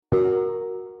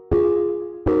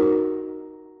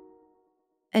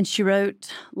And she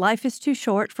wrote, "Life is too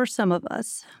short for some of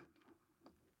us,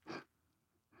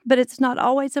 but it's not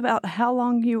always about how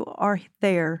long you are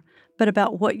there, but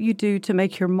about what you do to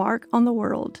make your mark on the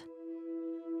world."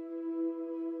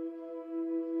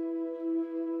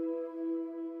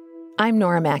 I'm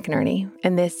Nora McInerney,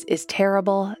 and this is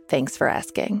Terrible, Thanks for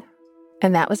Asking.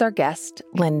 And that was our guest,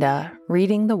 Linda,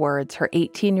 reading the words her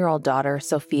 18-year-old daughter,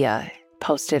 Sophia,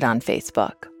 posted on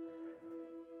Facebook.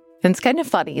 And it's kind of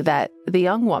funny that the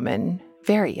young woman,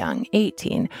 very young,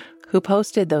 18, who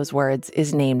posted those words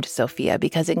is named Sophia,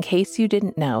 because in case you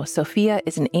didn't know, Sophia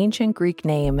is an ancient Greek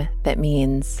name that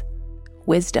means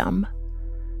wisdom.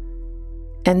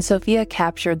 And Sophia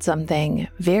captured something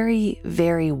very,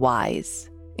 very wise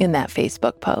in that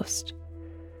Facebook post.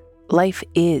 Life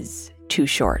is too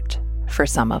short for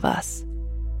some of us.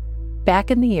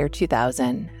 Back in the year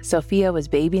 2000, Sophia was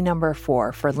baby number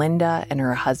 4 for Linda and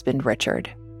her husband, Richard.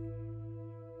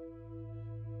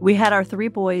 We had our 3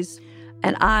 boys,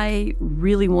 and I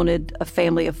really wanted a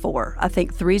family of 4. I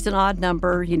think 3's an odd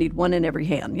number. You need 1 in every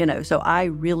hand, so I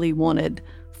really wanted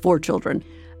 4 children.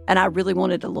 And I really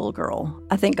wanted a little girl.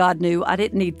 I think God knew I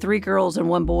didn't need 3 girls and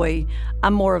 1 boy.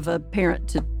 I'm more of a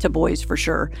parent to boys for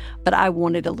sure. But I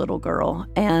wanted a little girl.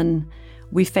 And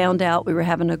we found out we were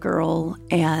having a girl,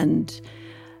 and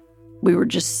we were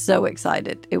just so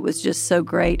excited. It was just so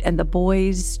great. And the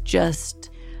boys just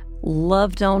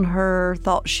loved on her,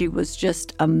 thought she was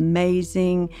just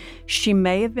amazing. She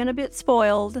may have been a bit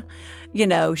spoiled.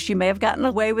 She may have gotten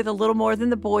away with a little more than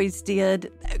the boys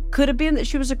did. Could have been that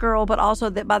she was a girl, but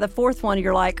also that by the 4th one,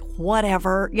 you're like,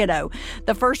 whatever.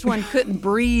 The first one couldn't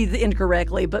breathe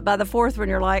incorrectly, but by the 4th one,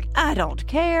 you're like, I don't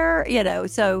care,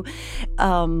 So,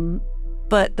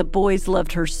 but the boys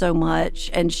loved her so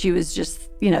much, and she was just,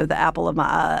 the apple of my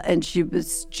eye, and she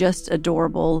was just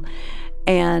adorable.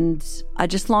 And I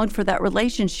just longed for that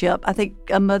relationship. I think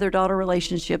a mother-daughter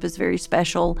relationship is very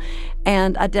special,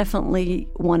 and I definitely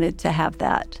wanted to have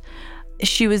that.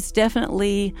 She was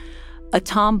definitely a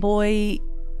tomboy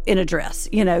in a dress.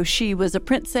 She was a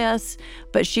princess,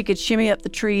 but she could shimmy up the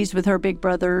trees with her big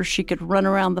brother. She could run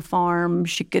around the farm.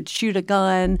 She could shoot a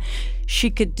gun.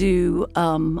 She could do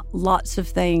lots of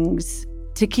things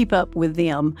to keep up with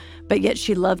them, but yet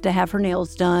she loved to have her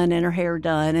nails done and her hair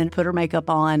done and put her makeup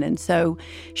on. And so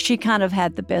she kind of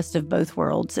had the best of both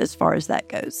worlds as far as that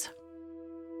goes.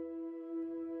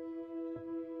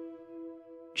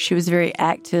 She was very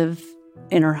active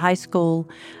in her high school,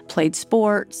 played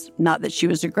sports. Not that she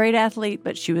was a great athlete,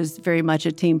 but she was very much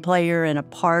a team player and a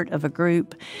part of a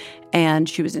group. And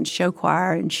she was in show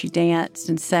choir, and she danced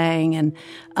and sang,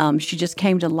 and she just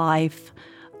came to life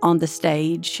on the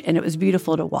stage, and it was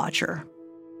beautiful to watch her.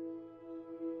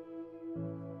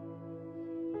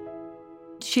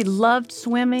 She loved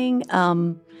swimming,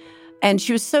 and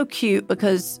she was so cute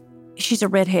because she's a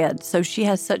redhead, so she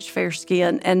has such fair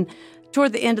skin. And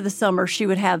toward the end of the summer, she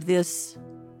would have this,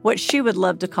 what she would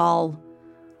love to call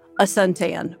a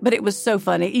suntan, but it was so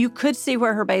funny. You could see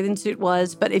where her bathing suit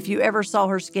was, but if you ever saw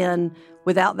her skin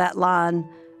without that line,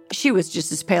 she was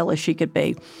just as pale as she could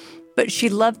be. But she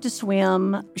loved to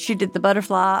swim. She did the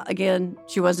butterfly. Again,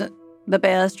 she wasn't the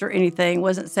best or anything,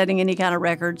 wasn't setting any kind of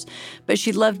records, but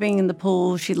she loved being in the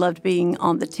pool. She loved being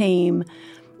on the team.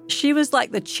 She was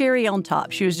like the cherry on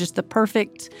top. She was just the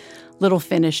perfect little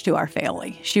finish to our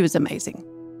family. She was amazing.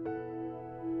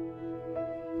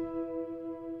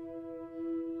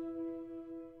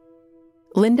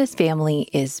 Linda's family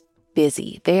is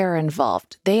busy. They are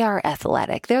involved. They are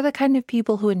athletic. They're the kind of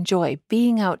people who enjoy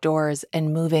being outdoors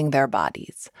and moving their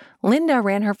bodies. Linda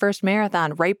ran her first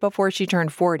marathon right before she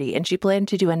turned 40, and she planned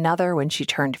to do another when she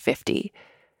turned 50.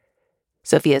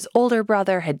 Sophia's older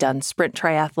brother had done sprint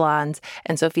triathlons,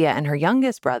 and Sophia and her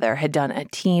youngest brother had done a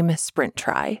team sprint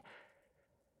tri.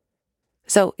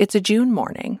 So it's a June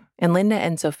morning, and Linda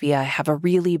and Sophia have a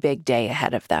really big day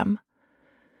ahead of them.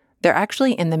 They're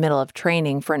actually in the middle of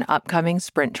training for an upcoming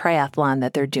sprint triathlon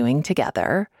that they're doing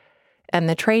together, and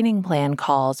the training plan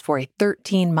calls for a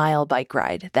 13-mile bike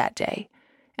ride that day.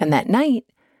 And that night,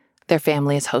 their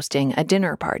family is hosting a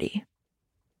dinner party.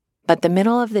 But the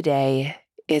middle of the day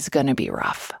is going to be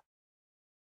rough.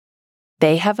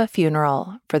 They have a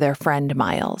funeral for their friend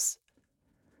Miles.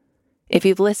 If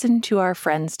you've listened to our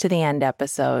Friends to the End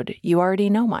episode, you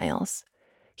already know Miles.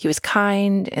 He was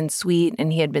kind and sweet,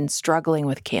 and he had been struggling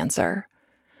with cancer.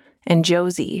 And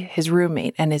Josie, his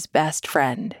roommate and his best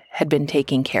friend, had been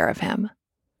taking care of him.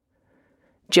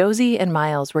 Josie and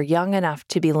Miles were young enough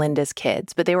to be Linda's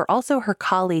kids, but they were also her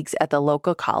colleagues at the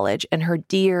local college and her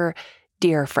dear,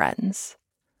 dear friends.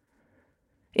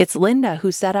 It's Linda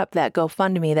who set up that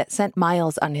GoFundMe that sent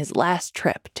Miles on his last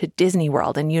trip to Disney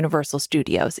World and Universal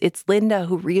Studios. It's Linda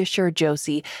who reassured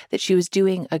Josie that she was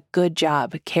doing a good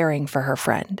job caring for her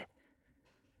friend.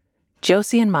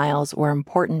 Josie and Miles were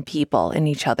important people in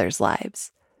each other's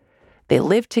lives. They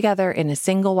lived together in a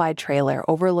single-wide trailer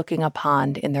overlooking a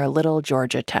pond in their little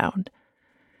Georgia town.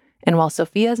 And while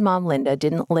Sophia's mom, Linda,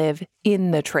 didn't live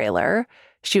in the trailer,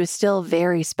 she was still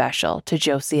very special to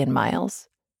Josie and Miles.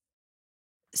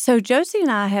 So Josie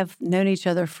and I have known each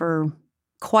other for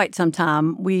quite some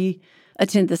time. We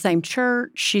attend the same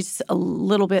church. She's a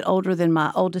little bit older than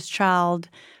my oldest child.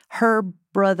 Her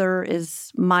brother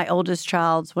is my oldest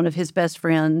child's one of his best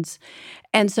friends.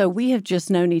 And so we have just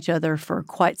known each other for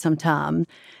quite some time.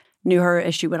 Knew her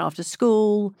as she went off to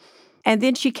school. And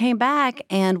then she came back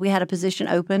and we had a position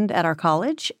opened at our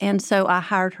college. And so I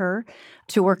hired her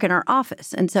to work in our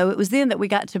office. And so it was then that we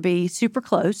got to be super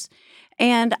close.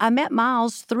 And I met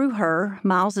Miles through her.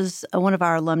 Miles is one of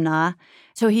our alumni.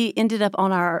 So he ended up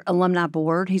on our alumni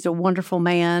board. He's a wonderful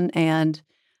man and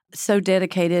so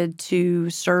dedicated to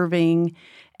serving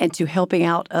and to helping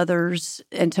out others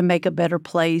and to make a better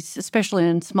place, especially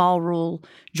in small rural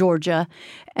Georgia.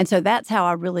 And so that's how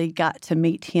I really got to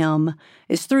meet him,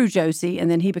 is through Josie, and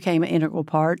then he became an integral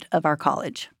part of our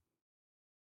college.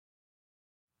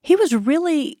 He was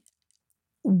really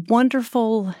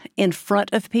wonderful in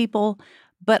front of people,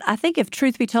 but I think if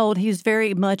truth be told, he was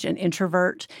very much an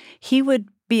introvert. He would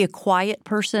be a quiet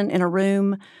person in a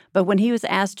room, but when he was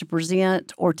asked to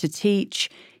present or to teach,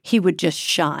 he would just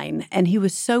shine. And he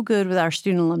was so good with our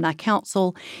Student Alumni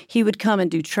Council. He would come and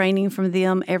do training from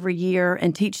them every year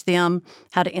and teach them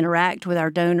how to interact with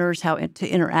our donors, how to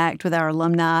interact with our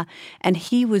alumni. And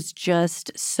he was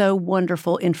just so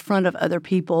wonderful in front of other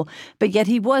people, but yet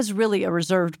he was really a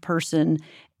reserved person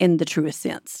in the truest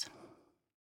sense.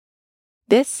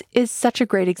 This is such a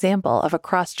great example of a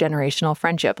cross-generational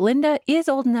friendship. Linda is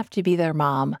old enough to be their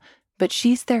mom, but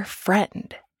she's their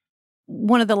friend.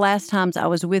 One of the last times I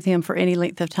was with him for any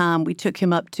length of time, we took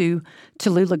him up to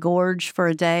Tallulah Gorge for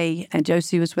a day, and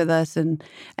Josie was with us and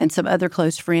some other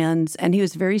close friends, and he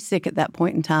was very sick at that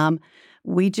point in time.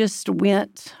 We just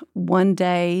went one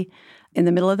day in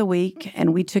the middle of the week,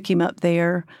 and we took him up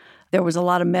there. There was a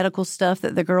lot of medical stuff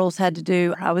that the girls had to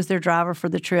do. I was their driver for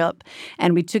the trip,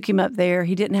 and we took him up there.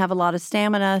 He didn't have a lot of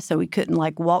stamina, so he couldn't,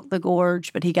 walk the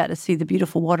gorge, but he got to see the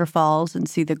beautiful waterfalls and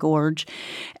see the gorge.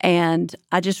 And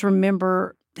I just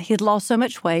remember he had lost so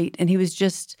much weight, and he was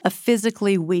just a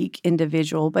physically weak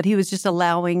individual, but he was just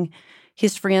allowing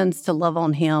his friends to love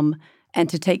on him and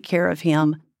to take care of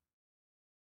him.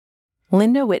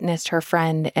 Linda witnessed her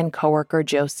friend and coworker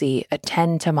Josie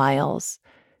attend to Miles,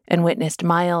 and witnessed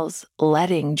Miles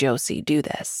letting Josie do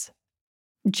this.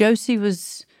 Josie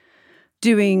was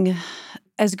doing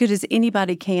as good as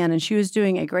anybody can, and she was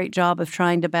doing a great job of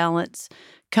trying to balance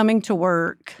coming to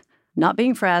work, not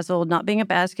being frazzled, not being a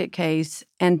basket case,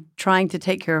 and trying to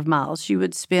take care of Miles. She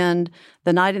would spend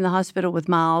the night in the hospital with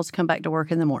Miles, come back to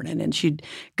work in the morning, and she'd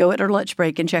go at her lunch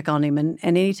break and check on him. And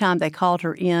anytime they called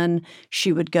her in,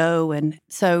 she would go. And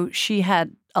so she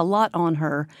had a lot on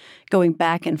her going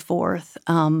back and forth.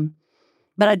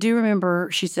 But I do remember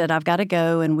she said, "I've got to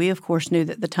go." And we, of course, knew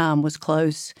that the time was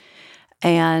close.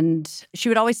 And she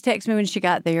would always text me when she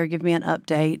got there, give me an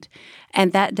update.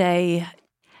 And that day,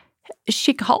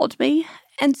 she called me.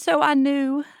 And so I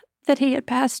knew that he had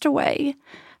passed away.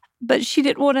 But she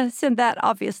didn't want to send that,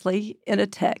 obviously, in a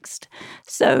text.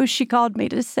 So she called me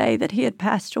to say that he had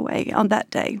passed away on that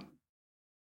day.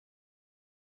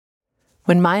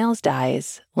 When Miles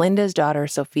dies, Linda's daughter,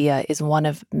 Sophia, is one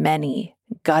of many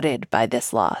gutted by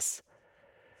this loss.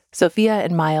 Sophia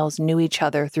and Miles knew each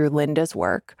other through Linda's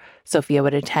work. Sophia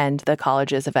would attend the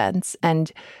college's events,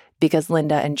 and because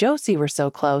Linda and Josie were so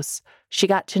close, she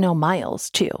got to know Miles,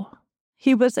 too.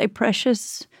 He was a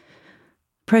precious,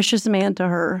 precious man to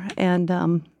her,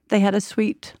 and they had a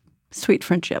sweet, sweet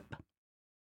friendship.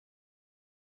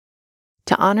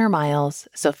 To honor Miles,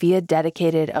 Sophia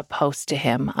dedicated a post to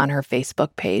him on her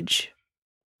Facebook page.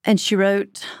 And she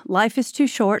wrote, "Life is too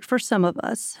short for some of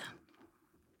us.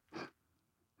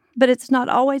 But it's not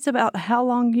always about how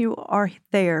long you are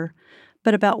there,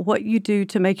 but about what you do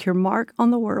to make your mark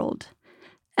on the world.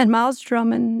 And Miles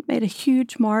Drummond made a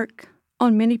huge mark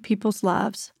on many people's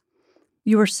lives.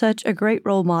 You are such a great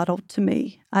role model to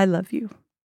me. I love you."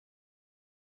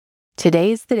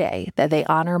 Today's the day that they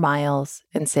honor Miles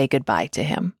and say goodbye to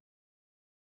him.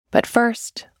 But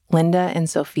first, Linda and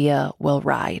Sophia will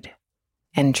ride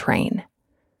and train.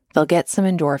 They'll get some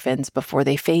endorphins before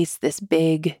they face this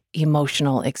big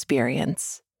emotional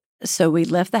experience. So we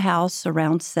left the house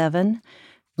around 7,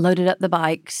 loaded up the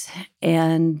bikes,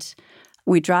 and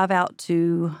we drive out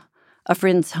to a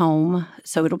friend's home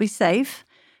so it'll be safe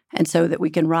and so that we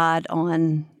can ride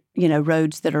on,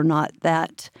 roads that are not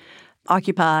that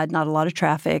occupied, not a lot of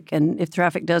traffic. And if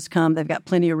traffic does come, they've got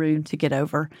plenty of room to get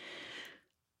over.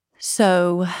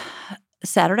 So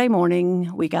Saturday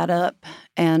morning, we got up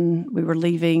and we were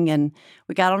leaving, and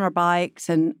we got on our bikes,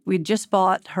 and we just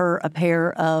bought her a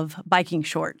pair of biking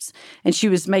shorts. And she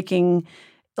was making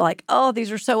oh,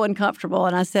 these are so uncomfortable.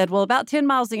 And I said, well, about 10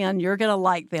 miles in, you're going to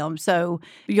like them, so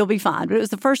you'll be fine. But it was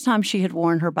the first time she had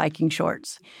worn her biking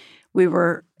shorts. We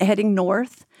were heading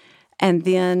north, and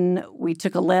then we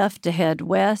took a left to head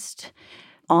west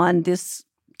on this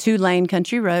 2-lane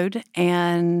country road,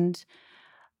 and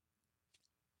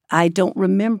I don't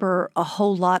remember a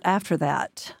whole lot after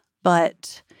that.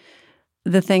 But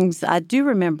the things I do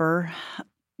remember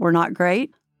were not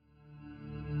great.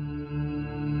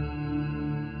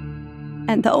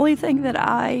 And the only thing that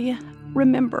I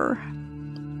remember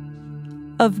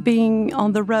of being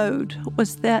on the road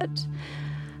was that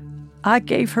I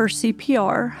gave her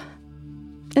CPR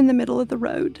in the middle of the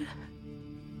road.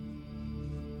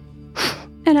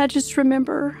 And I just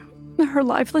remember her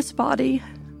lifeless body.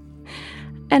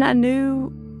 And I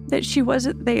knew that she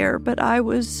wasn't there, but I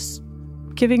was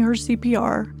giving her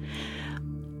CPR.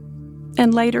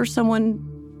 And later,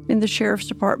 someone in the sheriff's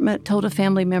department told a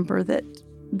family member that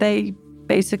they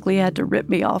basically had to rip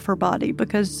me off her body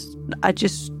because I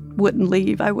just wouldn't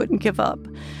leave. I wouldn't give up.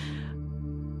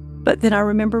 But then I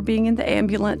remember being in the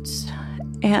ambulance,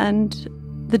 and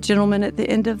the gentleman at the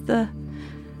end of the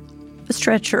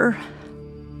stretcher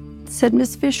said,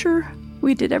 "Miss Fisher,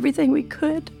 we did everything we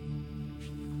could."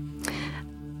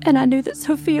 And I knew that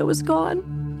Sophia was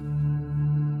gone.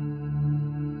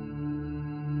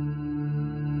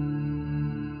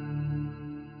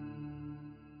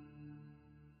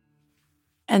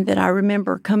 And then I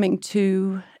remember coming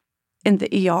to in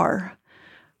the ER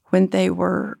when they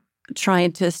were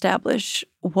trying to establish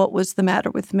what was the matter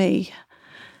with me.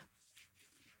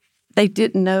 They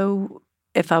didn't know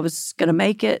if I was going to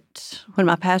make it. When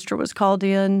my pastor was called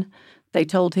in, they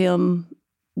told him,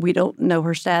 "We don't know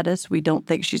her status. We don't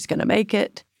think she's going to make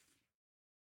it."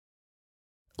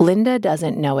 Linda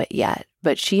doesn't know it yet,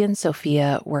 but she and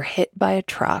Sophia were hit by a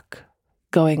truck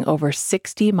going over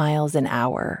 60 miles an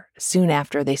hour soon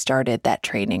after they started that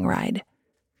training ride.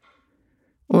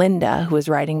 Linda, who was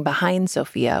riding behind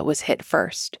Sophia, was hit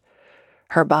first.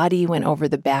 Her body went over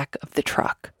the back of the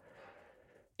truck.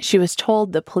 She was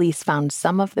told the police found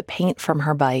some of the paint from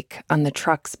her bike on the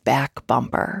truck's back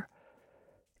bumper.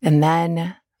 And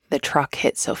then the truck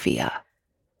hit Sophia.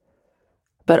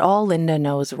 But all Linda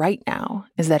knows right now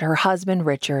is that her husband,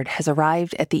 Richard, has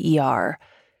arrived at the ER,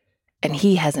 and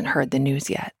he hasn't heard the news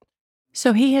yet.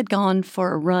 So he had gone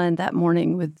for a run that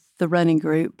morning with the running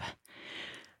group.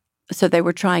 So they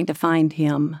were trying to find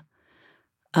him.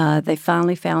 They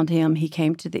finally found him. He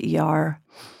came to the ER.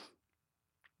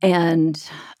 And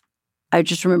I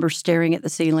just remember staring at the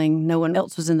ceiling. No one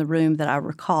else was in the room that I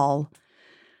recall.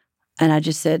 And I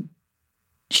just said,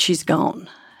 "She's gone."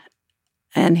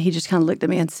 And he just kind of looked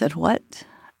at me and said, "What?"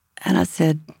 And I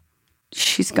said,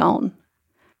 "She's gone."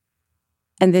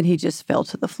 And then he just fell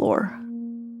to the floor.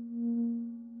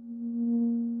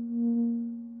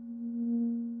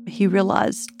 He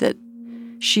realized that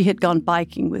she had gone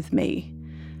biking with me.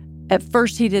 At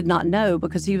first, he did not know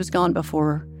because he was gone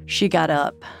before she got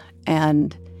up,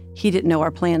 and he didn't know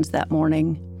our plans that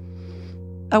morning.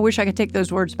 I wish I could take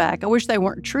those words back. I wish they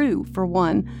weren't true, for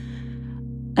one.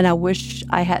 And I wish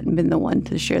I hadn't been the one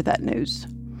to share that news.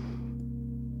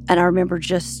 And I remember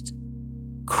just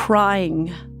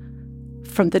crying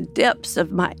from the depths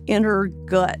of my inner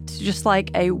gut, just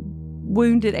like a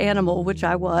wounded animal, which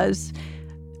I was,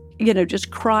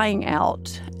 just crying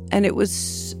out. And it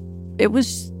was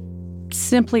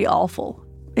simply awful.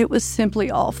 It was simply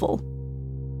awful.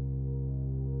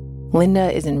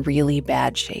 Linda is in really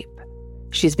bad shape.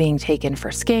 She's being taken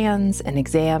for scans and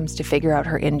exams to figure out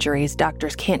her injuries.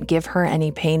 Doctors can't give her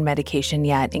any pain medication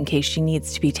yet in case she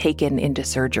needs to be taken into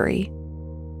surgery.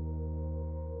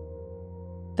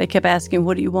 They kept asking,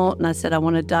 "What do you want?" And I said, "I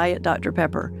want a Diet Dr.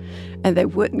 Pepper." And they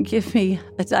wouldn't give me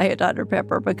a Diet Dr.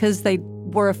 Pepper because they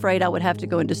were afraid I would have to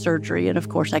go into surgery. And of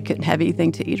course, I couldn't have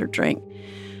anything to eat or drink.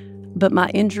 But my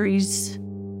injuries,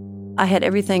 I had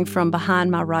everything from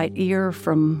behind my right ear,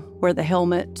 from where the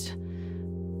helmet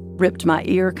ripped my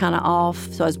ear kind of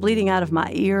off. So I was bleeding out of my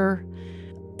ear.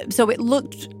 So it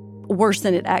looked worse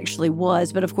than it actually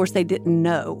was. But of course, they didn't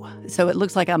know. So it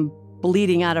looks like I'm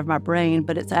bleeding out of my brain,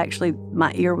 but it's actually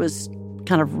my ear was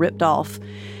kind of ripped off.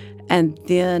 And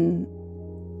then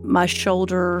my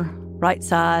shoulder right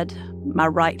side. My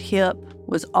right hip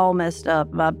was all messed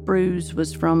up. My bruise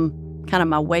was from kind of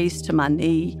my waist to my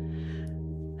knee.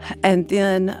 And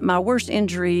then my worst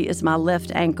injury is my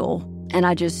left ankle. And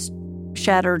I just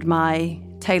shattered my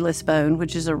talus bone,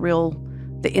 which is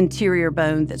the interior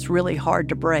bone that's really hard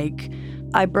to break.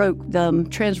 I broke the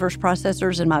transverse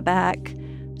processors in my back.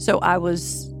 So I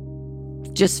was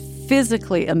just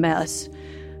physically a mess,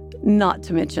 not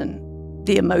to mention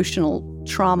the emotional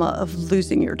trauma of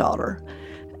losing your daughter.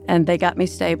 And they got me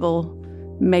stable,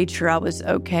 made sure I was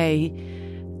okay,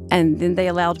 and then they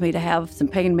allowed me to have some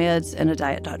pain meds and a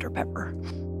Diet Dr. Pepper.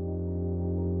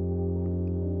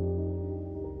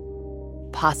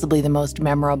 Possibly the most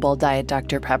memorable Diet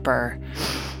Dr. Pepper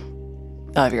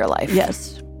of your life.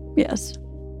 Yes, yes.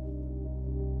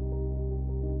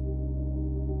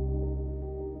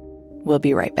 We'll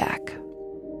be right back.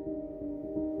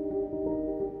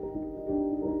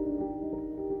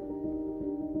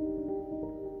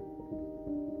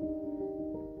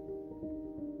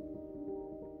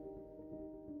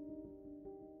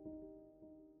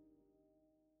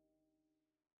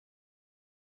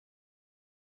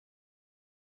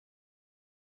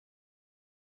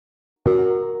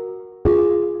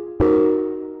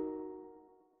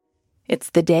 It's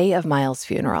the day of Miles'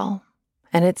 funeral,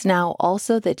 and it's now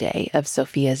also the day of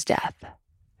Sophia's death.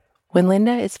 When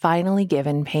Linda is finally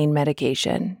given pain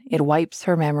medication, it wipes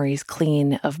her memories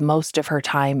clean of most of her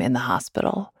time in the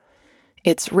hospital.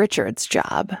 It's Richard's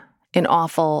job, an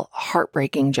awful,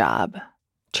 heartbreaking job,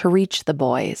 to reach the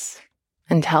boys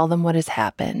and tell them what has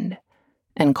happened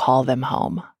and call them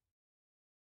home.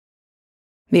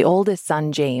 The oldest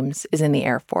son, James, is in the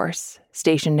Air Force,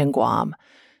 stationed in Guam.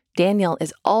 Daniel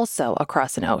is also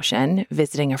across an ocean,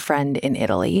 visiting a friend in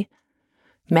Italy.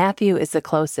 Matthew is the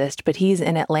closest, but he's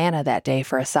in Atlanta that day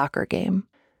for a soccer game.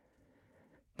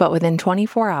 But within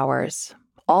 24 hours,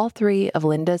 all three of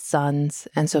Linda's sons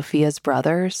and Sophia's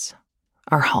brothers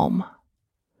are home.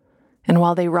 And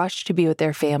while they rush to be with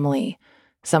their family,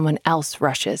 someone else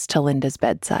rushes to Linda's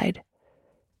bedside.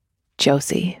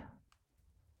 Josie.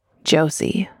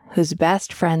 Josie, whose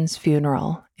best friend's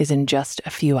funeral is in just a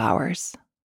few hours.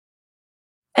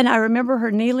 And I remember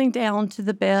her kneeling down to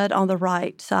the bed on the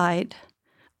right side.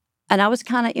 And I was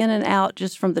kind of in and out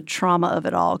just from the trauma of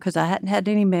it all because I hadn't had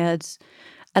any meds.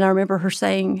 And I remember her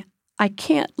saying, "I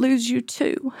can't lose you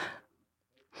too."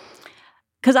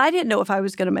 Because I didn't know if I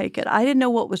was going to make it. I didn't know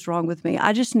what was wrong with me.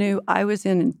 I just knew I was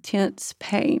in intense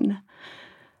pain.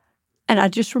 And I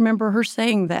just remember her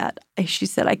saying that. She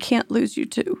said, "I can't lose you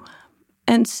too."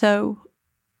 And so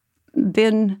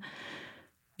then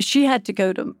she had to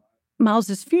go to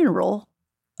Miles's funeral,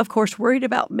 of course, worried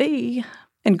about me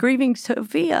and grieving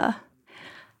Sophia.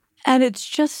 And it's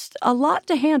just a lot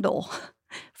to handle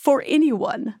for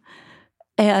anyone.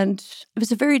 And it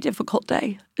was a very difficult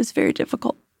day. It was very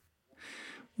difficult.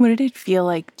 What did it feel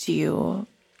like to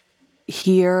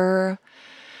hear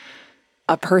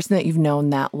a person that you've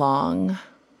known that long,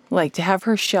 like to have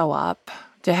her show up,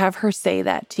 to have her say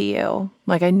that to you?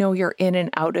 Like, I know you're in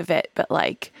and out of it, but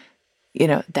like, you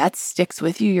know, that sticks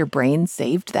with you. Your brain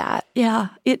saved that. Yeah,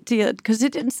 it did, because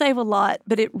it didn't save a lot,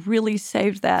 but it really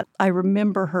saved that. I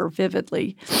remember her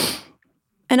vividly.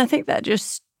 And I think that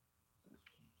just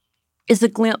is a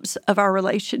glimpse of our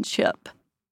relationship.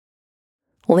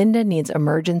 Linda needs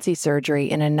emergency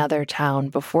surgery in another town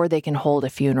before they can hold a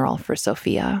funeral for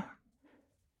Sophia.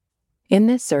 In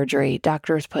this surgery,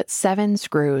 doctors put 7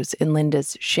 screws in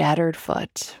Linda's shattered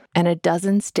foot and a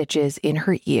dozen stitches in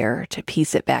her ear to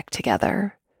piece it back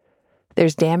together.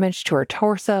 There's damage to her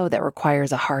torso that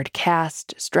requires a hard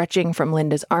cast, stretching from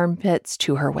Linda's armpits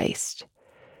to her waist.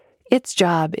 Its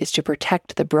job is to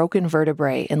protect the broken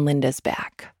vertebrae in Linda's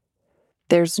back.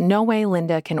 There's no way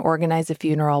Linda can organize a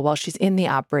funeral while she's in the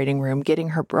operating room getting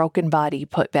her broken body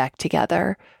put back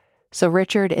together, so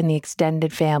Richard and the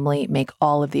extended family make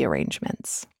all of the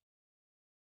arrangements.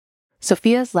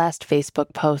 Sophia's last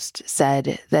Facebook post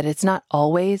said that it's not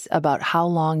always about how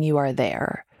long you are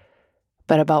there,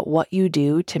 but about what you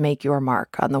do to make your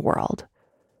mark on the world.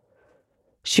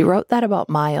 She wrote that about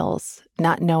Miles,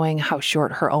 not knowing how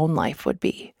short her own life would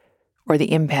be, or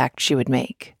the impact she would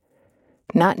make,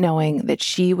 not knowing that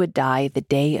she would die the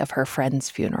day of her friend's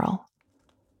funeral.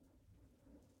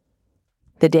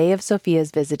 The day of Sophia's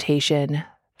visitation,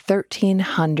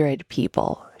 1,300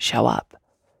 people show up.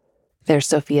 There's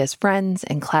Sophia's friends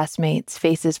and classmates,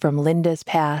 faces from Linda's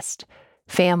past,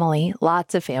 family,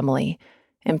 lots of family,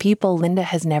 and people Linda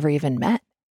has never even met.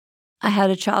 I had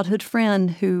a childhood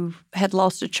friend who had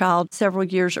lost a child several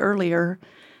years earlier,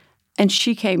 and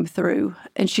she came through,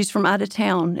 and she's from out of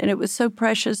town. And it was so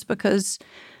precious because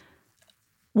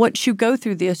once you go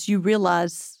through this, you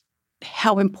realize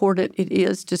how important it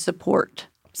is to support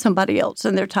somebody else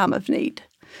in their time of need.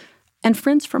 And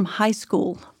friends from high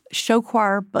school, show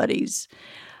choir buddies,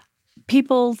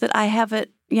 people that I haven't,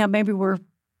 maybe we're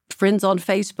friends on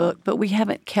Facebook, but we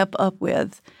haven't kept up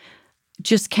with,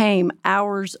 just came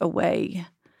hours away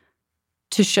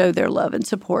to show their love and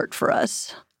support for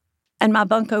us. And my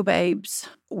Bunko babes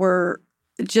were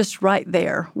just right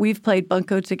there. We've played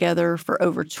Bunko together for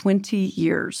over 20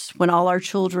 years when all our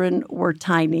children were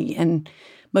tiny, and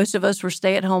most of us were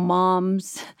stay-at-home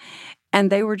moms,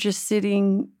 and they were just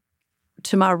sitting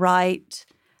to my right.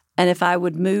 And if I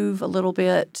would move a little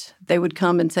bit, they would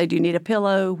come and say, "Do you need a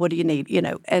pillow? What do you need?"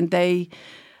 And they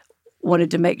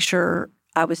wanted to make sure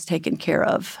I was taken care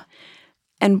of.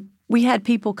 And we had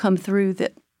people come through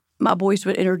that my boys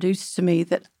would introduce to me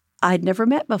that I'd never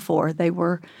met before. They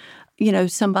were,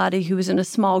 somebody who was in a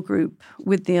small group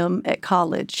with them at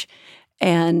college,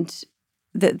 and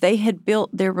that they had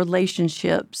built their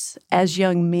relationships as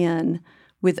young men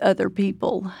with other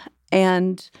people.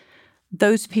 And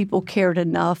those people cared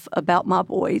enough about my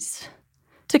boys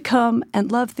to come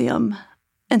and love them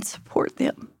and support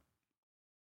them.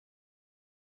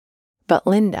 But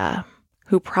Linda,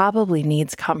 who probably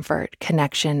needs comfort,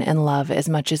 connection, and love as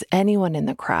much as anyone in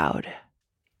the crowd,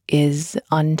 is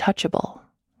untouchable,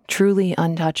 truly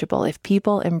untouchable. If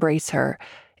people embrace her,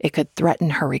 it could threaten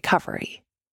her recovery.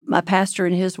 My pastor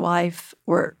and his wife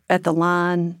were at the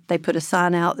line. They put a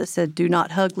sign out that said, "Do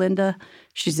not hug Linda.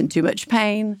 She's in too much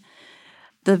pain."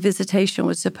 The visitation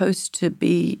was supposed to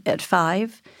be at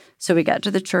 5, so we got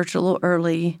to the church a little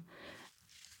early,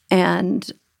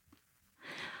 and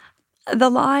the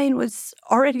line was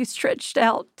already stretched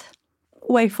out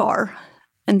way far.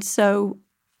 And so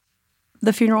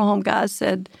the funeral home guys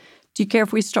said, "Do you care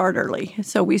if we start early?"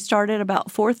 So we started about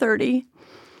 4:30,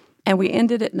 and we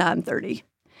ended at 9:30.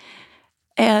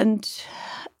 And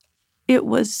it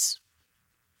was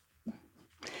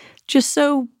just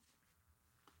so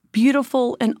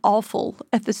beautiful and awful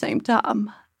at the same time.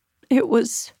 It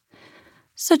was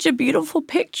such a beautiful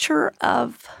picture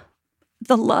of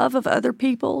the love of other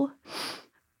people.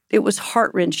 It was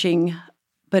heart-wrenching,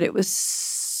 but it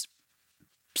was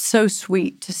so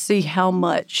sweet to see how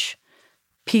much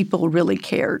people really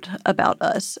cared about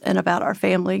us and about our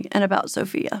family and about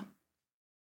Sophia.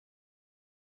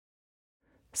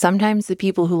 Sometimes the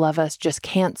people who love us just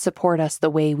can't support us the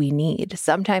way we need.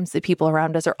 Sometimes the people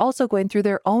around us are also going through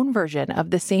their own version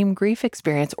of the same grief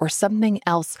experience or something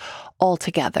else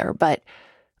altogether. But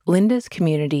Linda's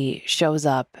community shows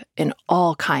up in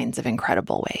all kinds of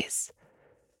incredible ways.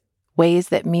 Ways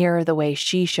that mirror the way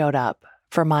she showed up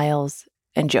for Miles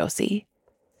and Josie.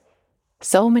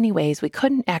 So many ways we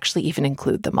couldn't actually even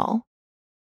include them all.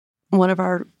 One of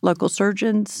our local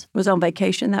surgeons was on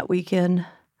vacation that weekend.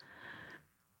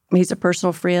 He's a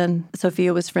personal friend.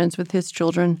 Sophia was friends with his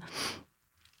children.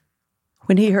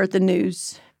 When he heard the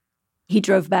news, he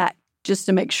drove back just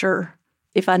to make sure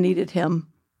if I needed him,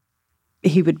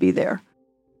 he would be there.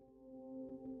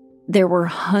 There were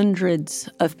hundreds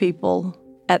of people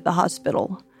at the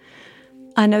hospital.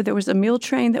 I know there was a meal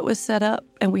train that was set up,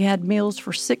 and we had meals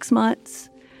for 6 months,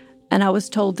 and I was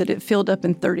told that it filled up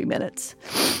in 30 minutes.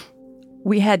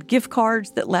 We had gift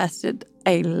cards that lasted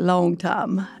a long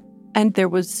time. And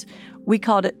we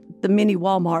called it the mini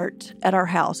Walmart at our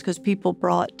house because people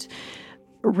brought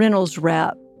Reynolds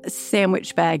wrap,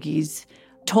 sandwich baggies,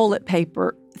 toilet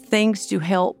paper, things to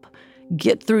help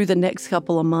get through the next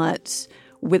couple of months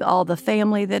with all the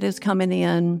family that is coming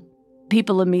in.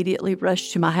 People immediately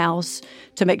rushed to my house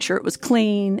to make sure it was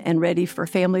clean and ready for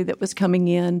family that was coming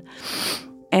in.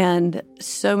 And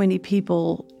so many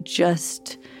people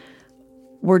just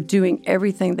were doing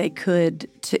everything they could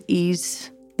to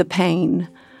ease the pain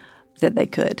that they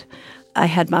could. I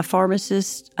had my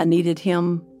pharmacist. I needed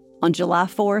him on July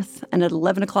 4th, and at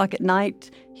 11 o'clock at night,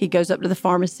 he goes up to the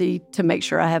pharmacy to make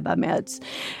sure I have my meds.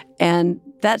 And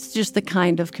that's just the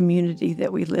kind of community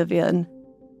that we live in.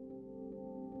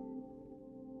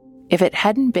 If it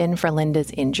hadn't been for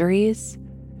Linda's injuries,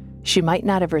 she might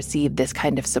not have received this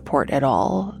kind of support at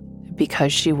all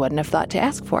because she wouldn't have thought to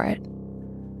ask for it.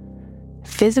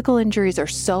 Physical injuries are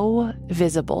so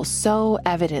visible, so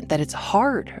evident that it's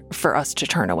hard for us to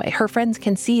turn away. Her friends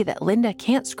can see that Linda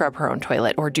can't scrub her own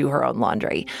toilet or do her own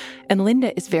laundry. And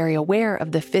Linda is very aware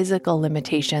of the physical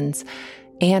limitations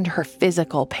and her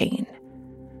physical pain.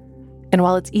 And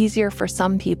while it's easier for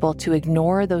some people to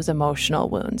ignore those emotional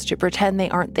wounds, to pretend they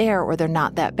aren't there or they're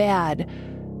not that bad,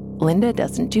 Linda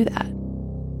doesn't do that.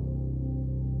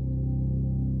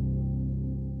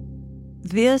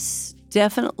 This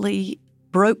definitely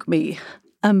broke me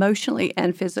emotionally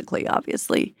and physically,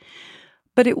 obviously.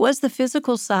 But it was the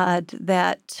physical side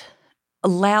that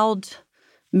allowed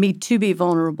me to be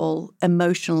vulnerable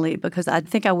emotionally, because I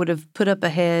think I would have put up a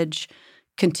hedge,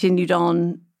 continued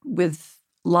on with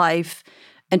life,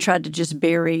 and tried to just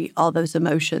bury all those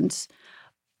emotions.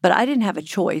 But I didn't have a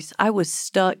choice. I was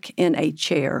stuck in a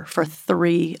chair for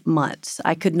 3 months.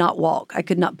 I could not walk. I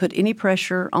could not put any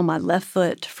pressure on my left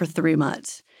foot for 3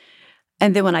 months.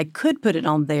 And then when I could put it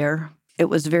on there, it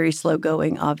was very slow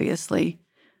going, obviously.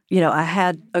 I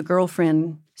had a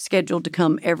girlfriend scheduled to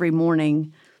come every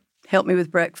morning, help me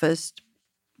with breakfast,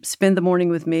 spend the morning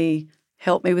with me,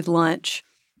 help me with lunch,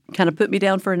 kind of put me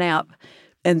down for a nap,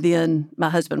 and then my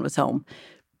husband was home.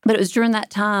 But it was during that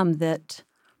time that,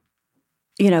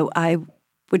 I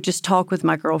would just talk with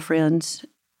my girlfriends,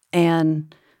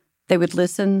 and they would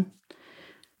listen,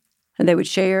 and they would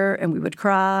share, and we would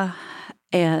cry,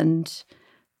 and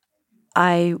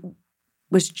I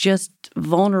was just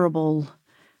vulnerable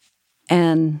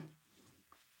and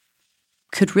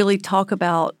could really talk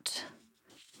about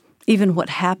even what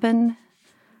happened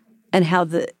and how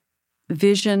the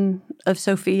vision of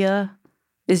Sophia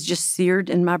is just seared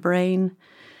in my brain.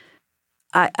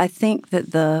 I think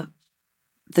that the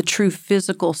true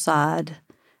physical side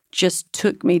just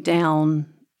took me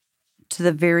down to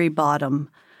the very bottom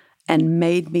and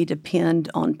made me depend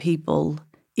on people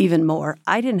even more.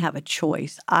 I didn't have a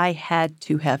choice. I had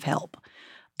to have help.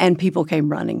 And people came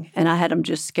running, and I had them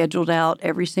just scheduled out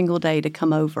every single day to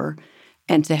come over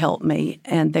and to help me.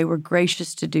 And they were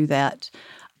gracious to do that.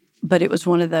 But it was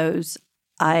one of those,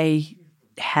 I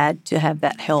had to have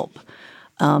that help.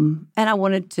 And I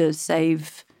wanted to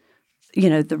save,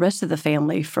 the rest of the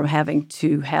family from having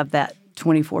to have that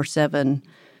 24/7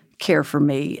 care for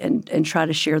me and try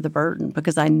to share the burden,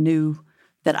 because I knew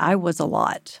that I was a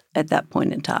lot at that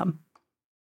point in time.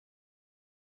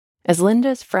 As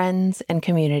Linda's friends and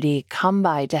community come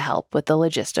by to help with the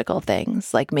logistical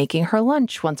things, like making her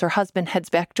lunch once her husband heads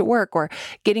back to work, or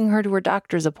getting her to her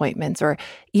doctor's appointments, or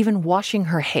even washing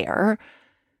her hair,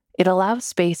 it allows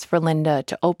space for Linda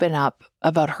to open up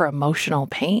about her emotional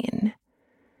pain.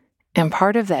 And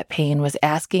part of that pain was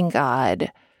asking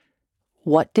God,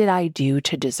 what did I do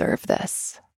to deserve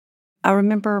this? I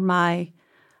remember my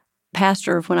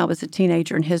pastor of when I was a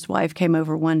teenager and his wife came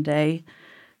over one day.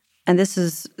 And this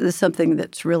is something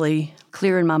that's really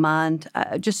clear in my mind.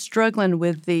 Just struggling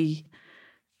with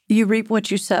you reap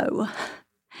what you sow.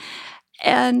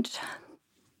 And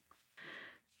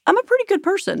I'm a pretty good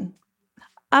person.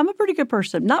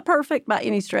 Not perfect by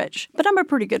any stretch, but I'm a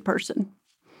pretty good person.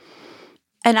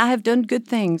 And I have done good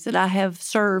things, and I have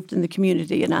served in the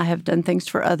community, and I have done things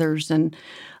for others and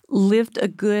lived a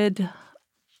good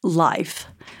life.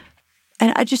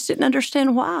 And I just didn't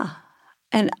understand why.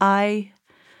 And I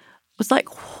was like,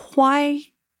 why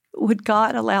would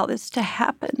God allow this to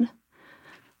happen?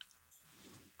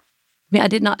 I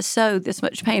did not sow this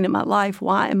much pain in my life.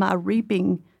 Why am I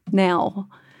reaping now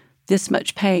this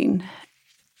much pain?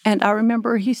 And I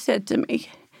remember he said to me,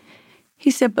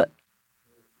 but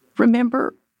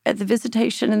remember at the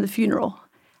visitation and the funeral,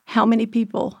 how many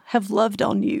people have loved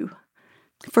on you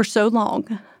for so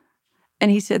long.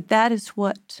 And he said, that is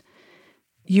what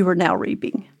you are now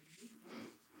reaping.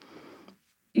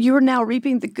 You are now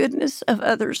reaping the goodness of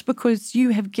others because you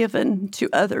have given to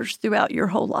others throughout your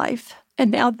whole life. And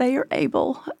now they are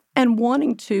able and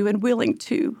wanting to and willing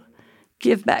to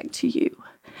give back to you.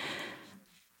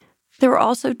 There were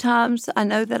also times I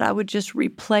know that I would just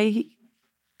replay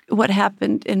what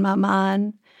happened in my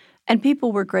mind. And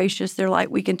people were gracious. They're like,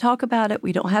 we can talk about it.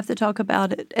 We don't have to talk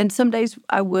about it. And some days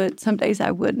I would, some days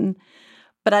I wouldn't.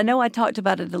 But I know I talked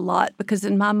about it a lot because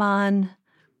in my mind,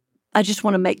 I just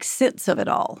want to make sense of it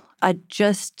all. I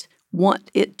just want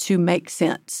it to make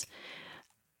sense.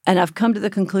 And I've come to the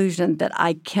conclusion that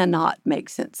I cannot make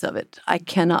sense of it. I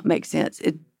cannot make sense.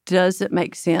 It doesn't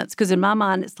make sense. Because in my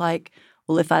mind, it's like,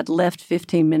 well, if I'd left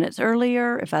 15 minutes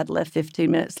earlier, if I'd left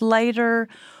 15 minutes later,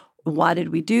 why did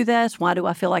we do this? Why do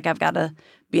I feel like I've got to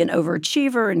be an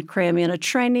overachiever and cram in a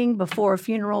training before a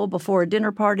funeral, before a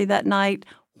dinner party that night?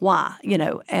 Why?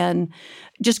 And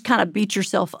just kind of beat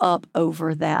yourself up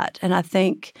over that. And I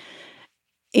think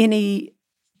any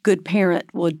good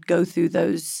parent would go through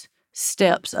those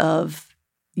steps of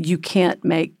you can't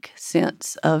make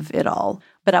sense of it all.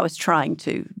 But I was trying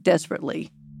to desperately.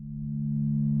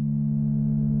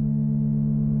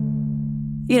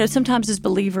 Sometimes as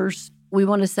believers, we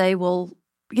want to say, well,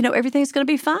 everything's going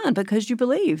to be fine because you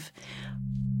believe.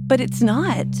 But it's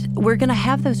not. We're going to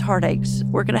have those heartaches.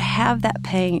 We're going to have that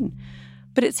pain.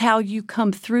 But it's how you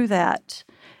come through that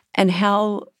and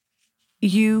how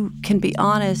you can be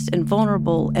honest and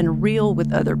vulnerable and real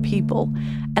with other people.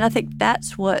 And I think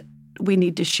that's what we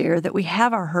need to share, that we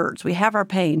have our hurts, we have our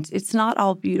pains. It's not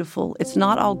all beautiful. It's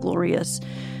not all glorious.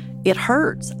 It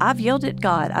hurts. I've yelled at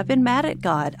God. I've been mad at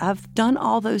God. I've done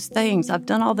all those things. I've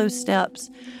done all those steps.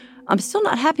 I'm still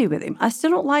not happy with him. I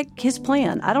still don't like his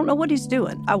plan. I don't know what he's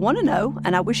doing. I want to know,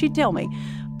 and I wish he'd tell me,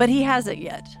 but he hasn't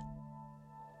yet.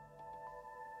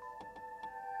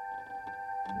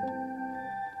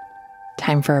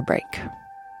 Time for a break.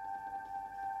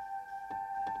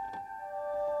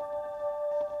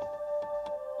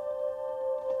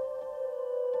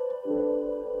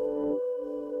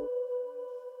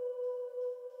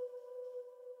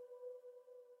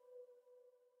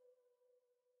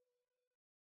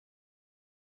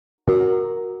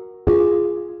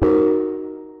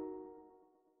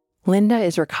 Linda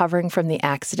is recovering from the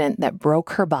accident that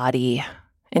broke her body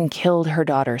and killed her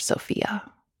daughter, Sophia.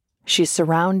 She's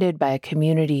surrounded by a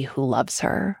community who loves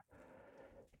her.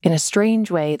 In a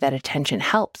strange way, that attention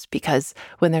helps because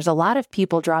when there's a lot of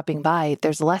people dropping by,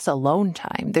 there's less alone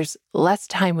time. There's less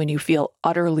time when you feel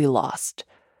utterly lost.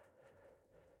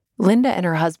 Linda and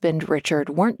her husband, Richard,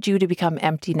 weren't due to become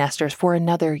empty nesters for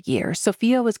another year.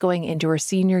 Sophia was going into her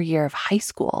senior year of high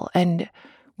school, and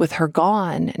with her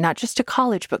gone, not just to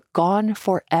college, but gone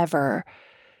forever,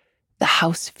 the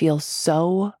house feels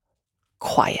so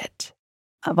quiet.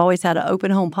 I've always had an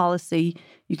open home policy.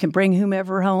 You can bring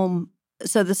whomever home.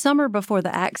 So the summer before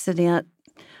the accident,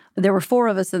 there were 4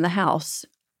 of us in the house.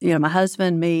 You know, my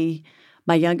husband, me,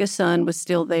 my youngest son was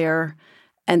still there,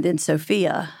 and then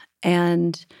Sophia.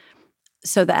 And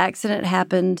so the accident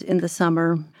happened in the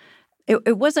summer.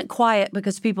 It wasn't quiet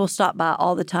because people stopped by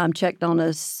all the time, checked on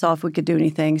us, saw if we could do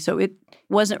anything. So it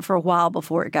wasn't for a while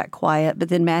before it got quiet. But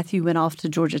then Matthew went off to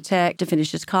Georgia Tech to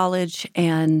finish his college,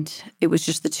 and it was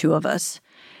just the 2 of us.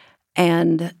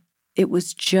 And it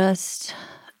was just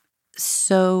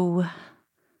so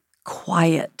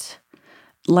quiet.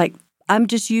 Like, I'm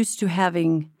just used to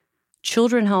having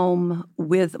children home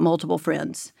with multiple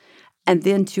friends. And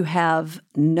then to have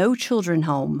no children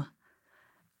home,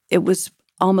 it was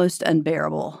almost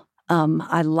unbearable.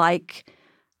 I like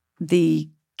the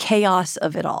chaos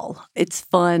of it all. It's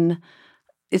fun.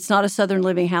 It's not a Southern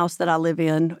living house that I live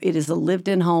in. It is a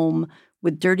lived-in home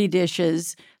with dirty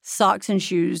dishes, socks and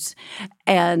shoes,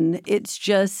 and it's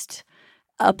just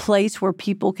a place where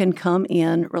people can come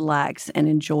in, relax, and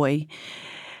enjoy.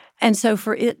 And so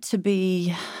for it to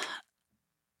be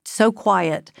so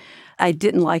quiet, I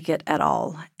didn't like it at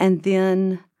all. And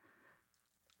then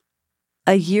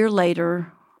a year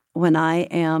later, when I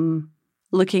am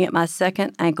looking at my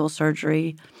second ankle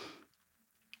surgery,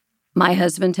 my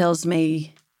husband tells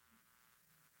me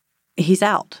he's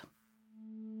out.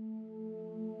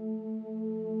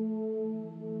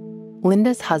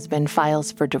 Linda's husband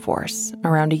files for divorce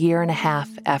around a year and a half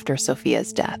after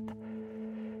Sophia's death.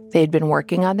 They had been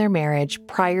working on their marriage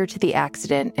prior to the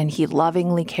accident, and he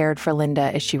lovingly cared for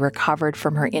Linda as she recovered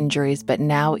from her injuries, but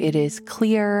now it is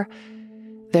clear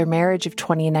their marriage of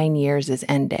 29 years is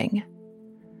ending.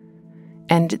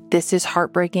 And this is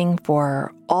heartbreaking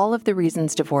for all of the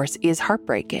reasons divorce is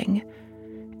heartbreaking.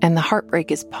 And the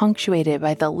heartbreak is punctuated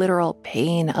by the literal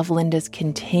pain of Linda's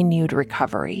continued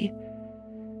recovery.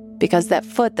 Because that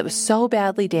foot that was so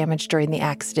badly damaged during the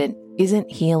accident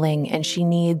isn't healing, and she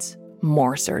needs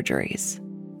more surgeries.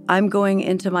 I'm going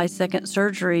into my second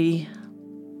surgery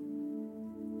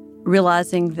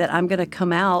realizing that I'm going to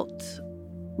come out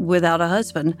without a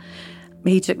husband.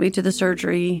 He took me to the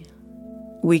surgery.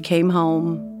 We came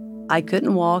home. I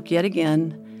couldn't walk yet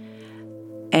again.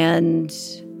 And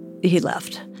he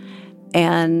left.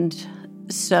 And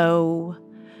so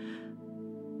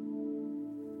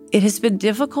it has been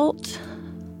difficult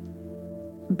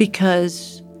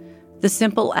because the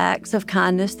simple acts of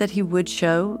kindness that he would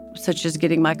show, such as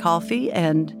getting my coffee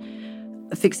and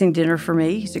fixing dinner for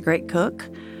me, he's a great cook,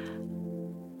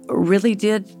 really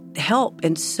did help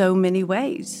in so many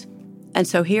ways. And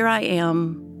so here I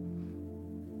am,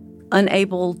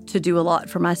 unable to do a lot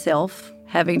for myself,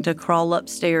 having to crawl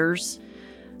upstairs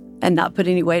and not put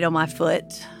any weight on my foot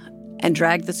and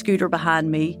drag the scooter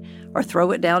behind me or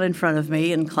throw it down in front of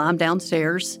me and climb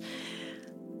downstairs.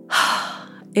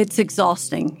 It's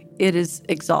exhausting. It is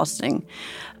exhausting.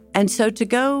 And so to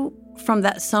go from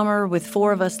that summer with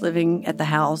 4 of us living at the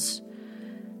house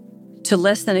to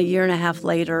less than a year and a half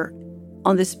later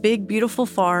on this big, beautiful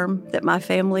farm that my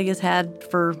family has had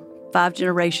for 5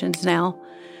 generations now.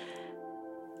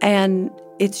 And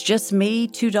it's just me,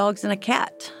 2 dogs, and a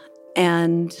cat.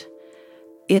 And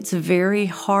it's very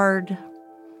hard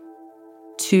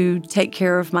to take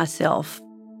care of myself.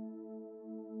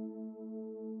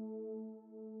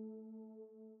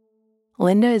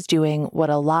 Linda is doing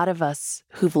what a lot of us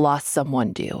who've lost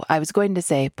someone do. I was going to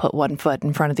say put one foot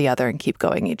in front of the other and keep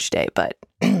going each day, but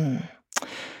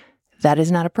that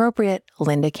is not appropriate.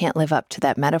 Linda can't live up to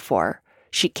that metaphor.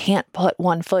 She can't put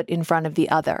one foot in front of the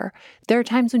other. There are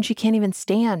times when she can't even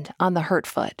stand on the hurt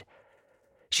foot.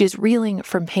 She is reeling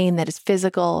from pain that is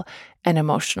physical and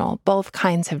emotional. Both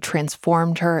kinds have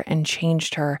transformed her and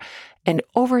changed her and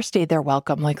overstayed their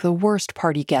welcome like the worst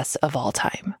party guests of all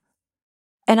time.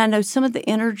 And I know some of the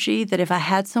energy that if I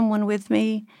had someone with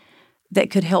me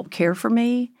that could help care for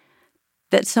me,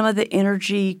 that some of the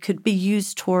energy could be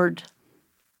used toward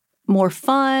more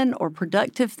fun or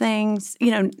productive things.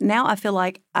 Now I feel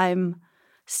like I'm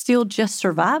still just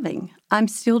surviving. I'm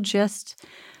still just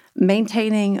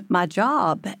maintaining my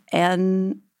job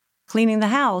and cleaning the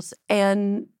house.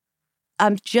 And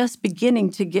I'm just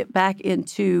beginning to get back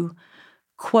into,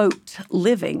 quote,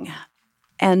 living.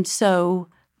 And so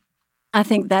I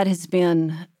think that has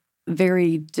been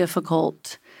very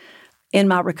difficult in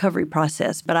my recovery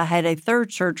process. But I had a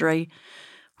third surgery,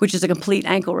 which is a complete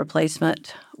ankle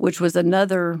replacement, which was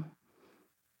another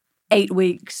 8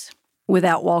 weeks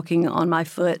without walking on my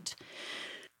foot.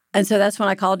 And so that's when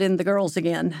I called in the girls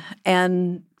again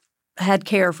and had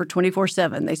care for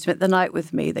 24/7. They spent the night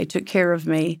with me. They took care of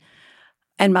me.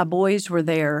 And my boys were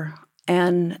there.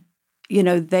 And,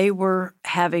 they were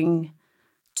having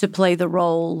to play the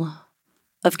role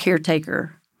of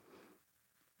caretaker.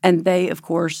 And they, of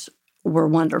course, were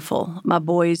wonderful. My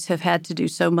boys have had to do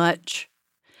so much,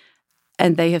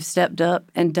 and they have stepped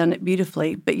up and done it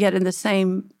beautifully. But yet in the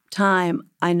same time,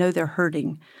 I know they're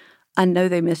hurting. I know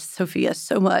they miss Sophia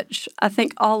so much. I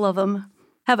think all of them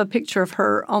have a picture of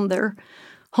her on their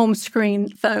home screen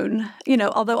phone.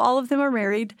 Although all of them are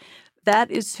married, that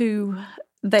is who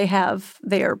they have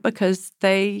there because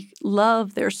they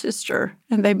love their sister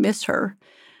and they miss her.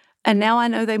 And now I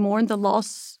know they mourn the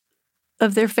loss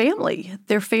of their family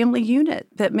unit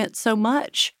that meant so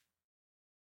much.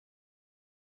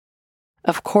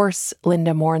 Of course,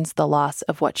 Linda mourns the loss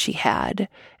of what she had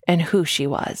and who she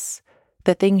was,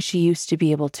 the things she used to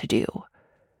be able to do.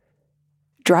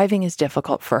 Driving is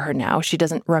difficult for her now. She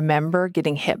doesn't remember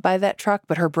getting hit by that truck,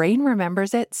 but her brain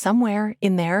remembers it somewhere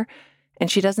in there,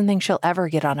 and she doesn't think she'll ever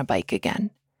get on a bike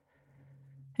again.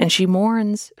 And she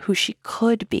mourns who she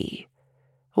could be,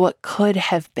 what could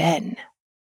have been.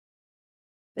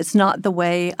 It's not the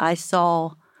way I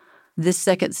saw this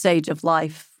second stage of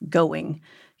life going.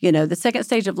 The second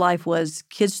stage of life was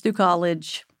kids through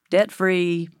college,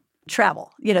 debt-free,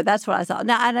 travel. That's what I thought.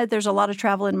 Now, I know there's a lot of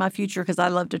travel in my future because I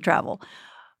love to travel.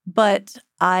 But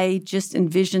I just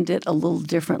envisioned it a little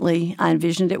differently. I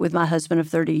envisioned it with my husband of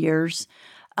 30 years.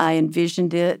 I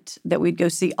envisioned it that we'd go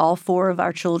see all 4 of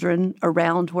our children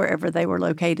around wherever they were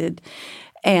located.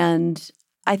 And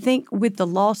I think with the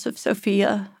loss of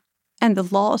Sophia and the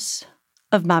loss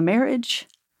of my marriage,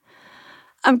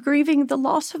 I'm grieving the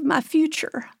loss of my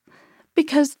future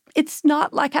because it's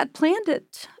not like I'd planned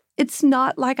it. It's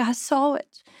not like I saw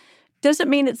it.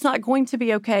 Doesn't mean it's not going to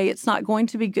be okay. It's not going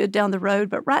to be good down the road.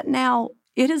 But right now,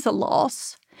 it is a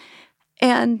loss.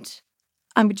 And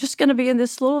I'm just going to be in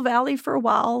this little valley for a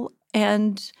while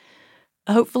and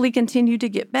hopefully continue to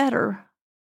get better.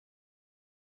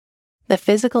 The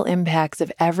physical impacts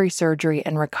of every surgery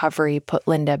and recovery put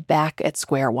Linda back at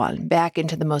square one, back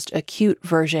into the most acute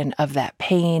version of that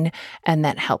pain and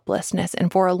that helplessness.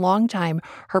 And for a long time,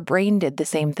 her brain did the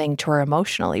same thing to her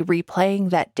emotionally, replaying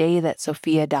that day that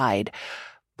Sophia died,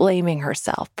 blaming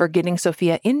herself for getting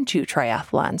Sophia into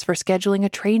triathlons, for scheduling a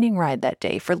training ride that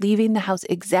day, for leaving the house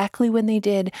exactly when they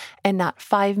did and not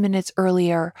 5 minutes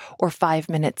earlier or 5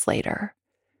 minutes later.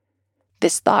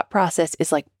 This thought process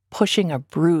is like pushing a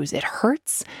bruise. It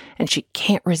hurts, and she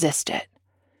can't resist it.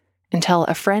 Until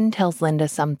a friend tells Linda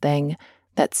something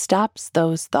that stops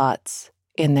those thoughts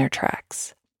in their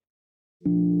tracks.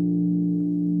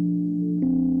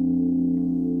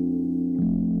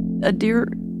 A dear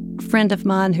friend of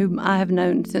mine whom I have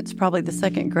known since probably the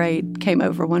 2nd grade came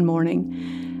over one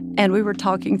morning, and we were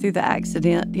talking through the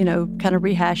accident, kind of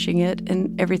rehashing it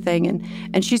and everything.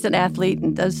 And she's an athlete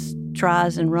and does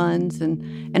tries and runs,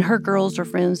 and her girls are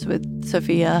friends with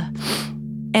Sophia.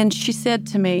 And she said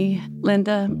to me,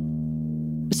 Linda,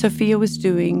 Sophia was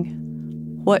doing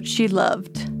what she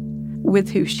loved with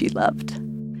who she loved.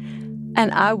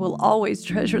 And I will always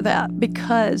treasure that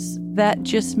because that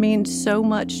just means so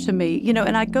much to me.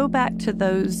 And I go back to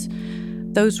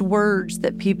those words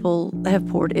that people have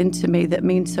poured into me that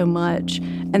mean so much,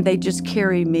 and they just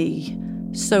carry me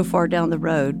so far down the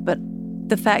road. But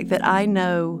the fact that I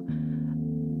know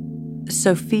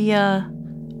Sophia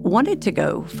wanted to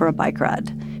go for a bike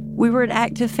ride We were an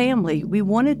active family. We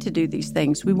wanted to do these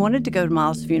things. We wanted to go to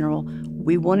Miles' funeral.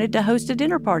 We wanted to host a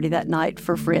dinner party that night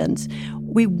for friends.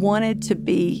 We wanted to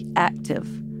be active.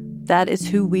 That is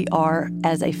who we are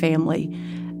as a family.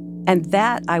 And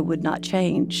that I would not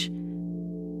change.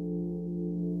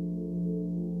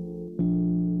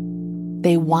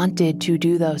 They wanted to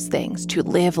do those things, to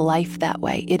live life that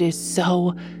way. It is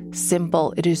so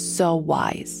simple. It is so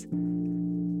wise.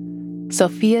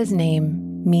 Sophia's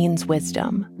name means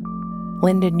wisdom.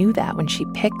 Linda knew that when she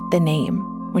picked the name,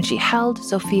 when she held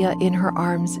Sophia in her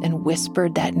arms and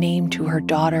whispered that name to her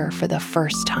daughter for the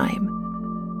first time.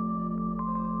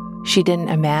 She didn't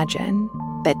imagine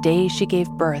that day she gave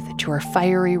birth to her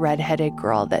fiery red-headed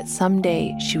girl that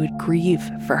someday she would grieve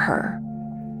for her,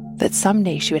 that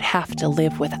someday she would have to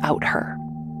live without her,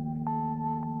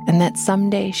 and that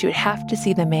someday she would have to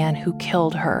see the man who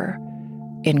killed her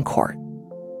in court.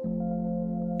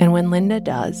 And when Linda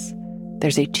does,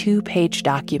 there's a 2-page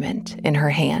document in her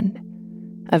hand,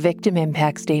 a victim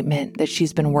impact statement that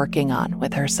she's been working on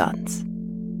with her sons.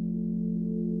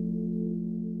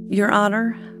 Your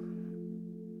Honor,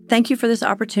 thank you for this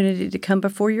opportunity to come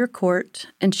before your court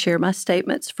and share my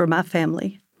statements for my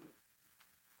family.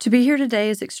 To be here today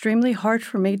is extremely hard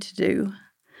for me to do,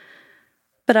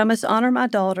 but I must honor my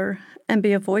daughter and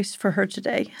be a voice for her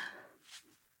today.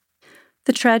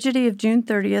 The tragedy of June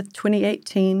 30th,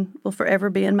 2018 will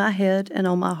forever be in my head and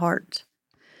on my heart.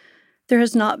 There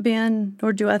has not been,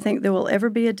 nor do I think there will ever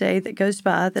be a day that goes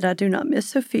by that I do not miss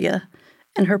Sophia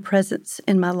and her presence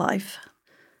in my life.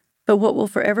 But what will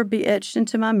forever be etched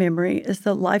into my memory is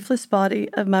the lifeless body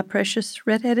of my precious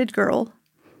red-headed girl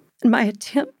and my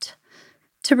attempt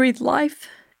to breathe life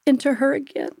into her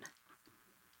again.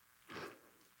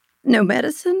 No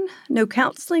medicine, no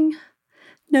counseling,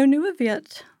 no new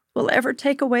event will ever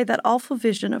take away that awful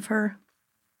vision of her.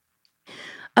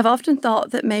 I've often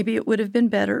thought that maybe it would have been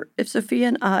better if Sophia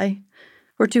and I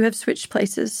were to have switched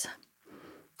places,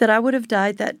 that I would have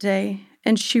died that day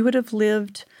and she would have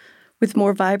lived with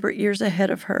more vibrant years ahead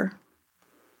of her.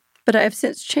 But I have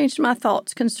since changed my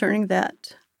thoughts concerning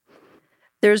that.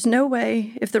 There is no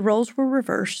way, if the roles were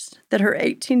reversed, that her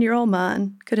 18-year-old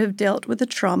mind could have dealt with the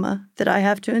trauma that I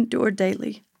have to endure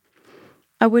daily.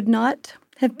 I would not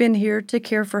have been here to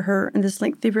care for her in this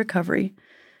lengthy recovery,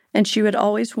 and she would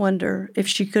always wonder if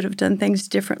she could have done things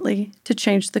differently to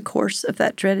change the course of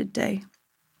that dreaded day.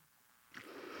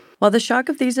 While the shock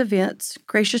of these events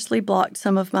graciously blocked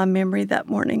some of my memory that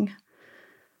morning,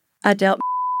 I doubt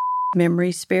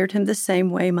memory spared him the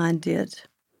same way mine did.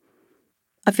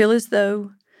 I feel as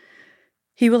though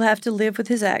he will have to live with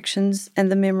his actions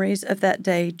and the memories of that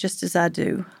day just as I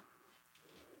do.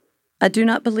 I do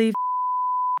not believe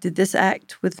did this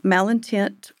act with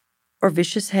malintent or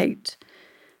vicious hate.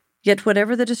 Yet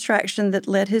whatever the distraction that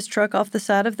led his truck off the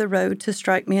side of the road to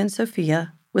strike me and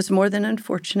Sophia was more than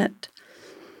unfortunate.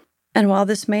 And while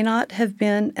this may not have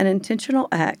been an intentional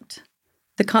act,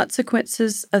 the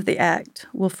consequences of the act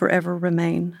will forever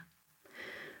remain.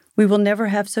 We will never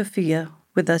have Sophia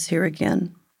with us here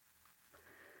again.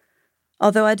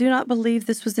 Although I do not believe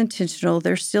this was intentional,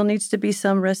 there still needs to be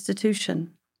some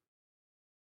restitution.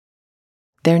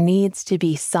 There needs to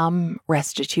be some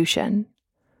restitution.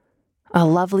 A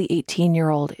lovely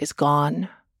 18-year-old is gone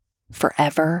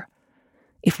forever.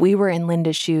 If we were in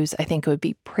Linda's shoes, I think it would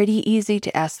be pretty easy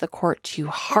to ask the court to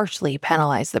harshly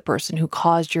penalize the person who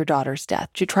caused your daughter's death,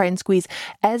 to try and squeeze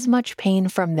as much pain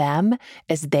from them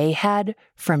as they had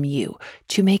from you,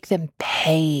 to make them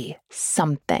pay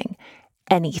something,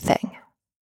 anything.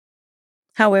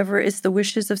 However, it's the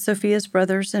wishes of Sophia's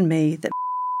brothers and me that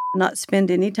not spend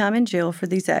any time in jail for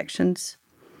these actions.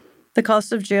 The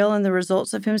cost of jail and the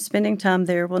results of him spending time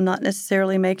there will not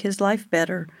necessarily make his life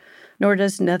better, nor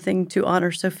does nothing to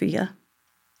honor Sophia.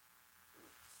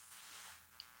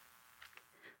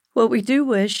 What we do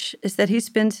wish is that he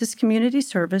spends his community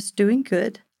service doing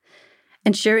good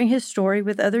and sharing his story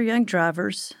with other young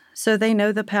drivers so they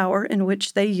know the power in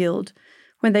which they yield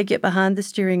when they get behind the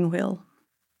steering wheel.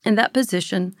 In that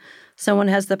position, someone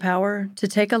has the power to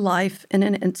take a life in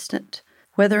an instant,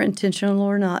 whether intentional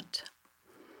or not.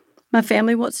 My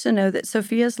family wants to know that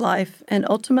Sophia's life and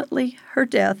ultimately her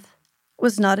death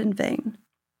was not in vain.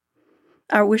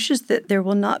 Our wish is that there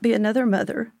will not be another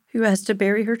mother who has to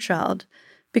bury her child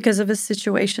because of a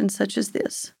situation such as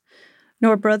this,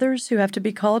 nor brothers who have to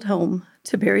be called home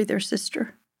to bury their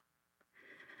sister.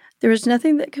 There is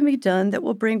nothing that can be done that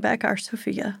will bring back our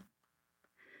Sophia.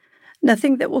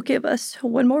 Nothing that will give us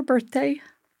one more birthday,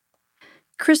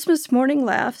 Christmas morning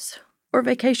laughs, or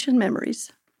vacation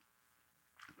memories.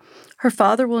 Her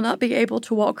father will not be able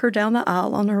to walk her down the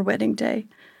aisle on her wedding day,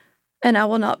 and I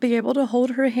will not be able to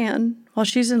hold her hand while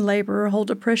she's in labor or hold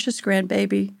a precious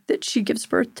grandbaby that she gives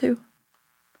birth to.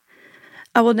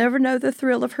 I will never know the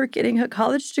thrill of her getting a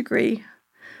college degree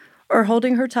or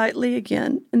holding her tightly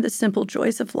again in the simple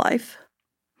joys of life.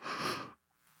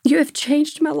 You have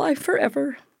changed my life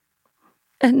forever,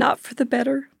 and not for the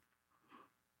better.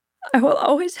 I will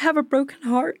always have a broken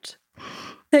heart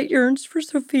that yearns for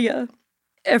Sophia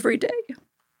every day.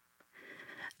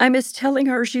 I miss telling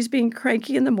her she's being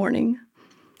cranky in the morning,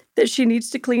 that she needs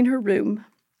to clean her room,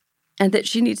 and that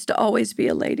she needs to always be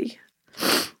a lady.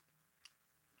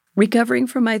 Recovering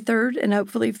from my third and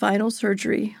hopefully final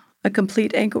surgery, a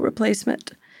complete ankle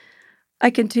replacement,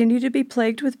 I continue to be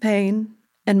plagued with pain,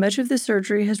 and much of the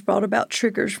surgery has brought about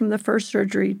triggers from the first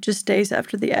surgery just days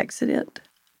after the accident.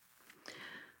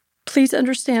 Please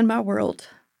understand my world.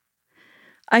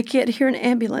 I can't hear an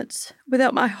ambulance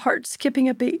without my heart skipping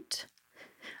a beat.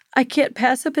 I can't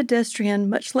pass a pedestrian,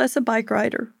 much less a bike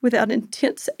rider, without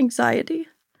intense anxiety.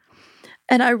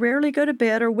 And I rarely go to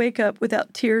bed or wake up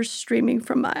without tears streaming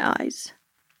from my eyes.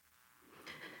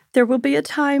 There will be a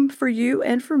time for you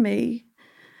and for me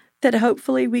that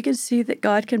hopefully we can see that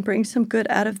God can bring some good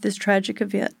out of this tragic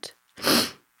event.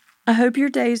 I hope your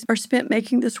days are spent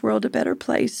making this world a better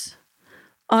place,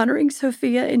 honoring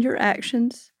Sophia in your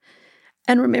actions,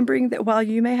 and remembering that while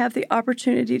you may have the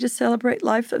opportunity to celebrate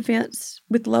life events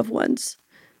with loved ones,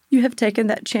 you have taken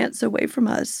that chance away from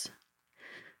us.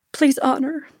 Please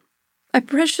honor my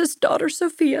precious daughter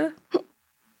Sophia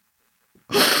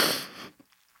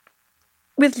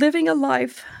with living a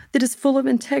life that is full of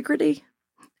integrity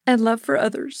and love for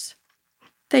others.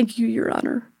 Thank you, Your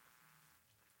Honor.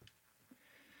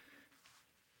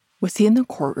 Was he in the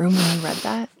courtroom when you read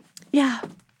that? Yeah.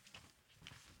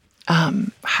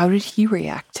 How did he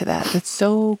react to that? That's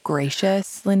so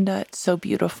gracious, Linda. It's so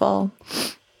beautiful.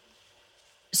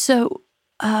 So,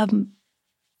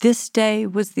 this day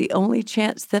was the only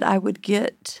chance that I would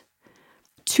get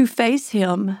to face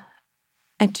him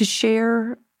and to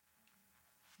share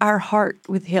our heart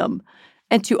with him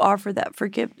and to offer that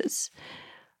forgiveness.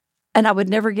 And I would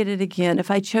never get it again. If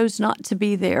I chose not to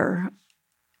be there,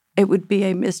 it would be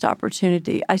a missed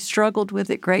opportunity. I struggled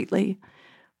with it greatly,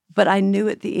 but I knew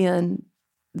at the end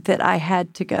that I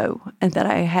had to go and that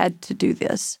I had to do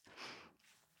this.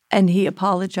 And he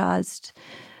apologized,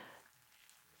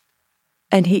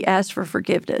 and he asked for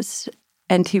forgiveness,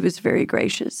 and he was very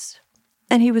gracious.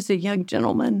 And he was a young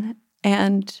gentleman.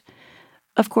 And,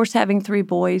 of course, having 3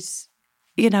 boys,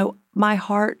 my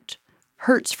heart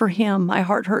hurts for him. My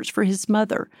heart hurts for his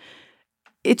mother.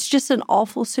 It's just an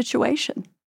awful situation.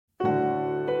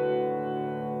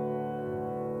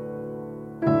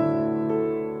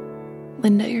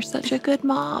 Linda, you're such a good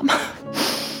mom.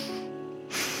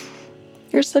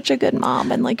 You're such a good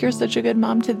mom. And, you're such a good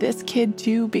mom to this kid,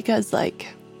 too, because, I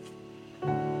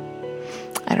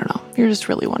don't know. You're just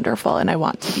really wonderful, and I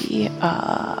want to be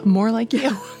more like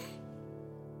you.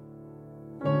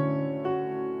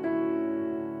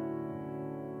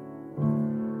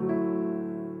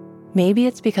 Maybe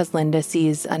it's because Linda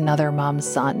sees another mom's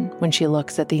son when she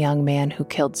looks at the young man who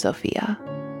killed Sophia.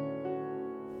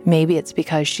 Maybe it's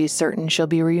because she's certain she'll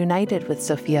be reunited with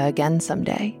Sophia again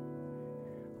someday.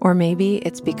 Or maybe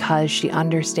it's because she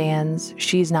understands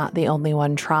she's not the only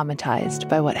one traumatized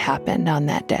by what happened on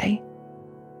that day.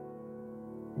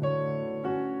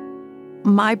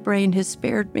 My brain has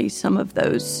spared me some of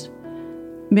those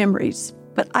memories,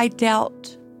 but I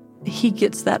doubt he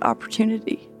gets that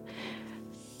opportunity.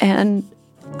 And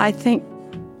I think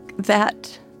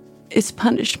that is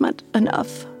punishment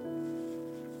enough,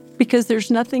 because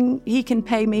there's nothing he can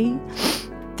pay me.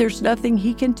 There's nothing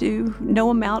he can do,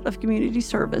 no amount of community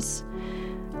service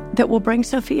that will bring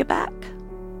Sophia back.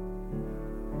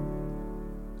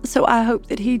 So I hope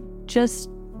that he just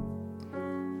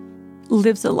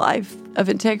lives a life of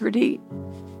integrity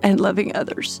and loving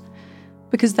others,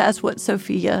 because that's what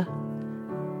Sophia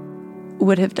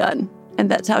would have done, and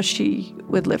that's how she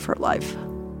would live her life.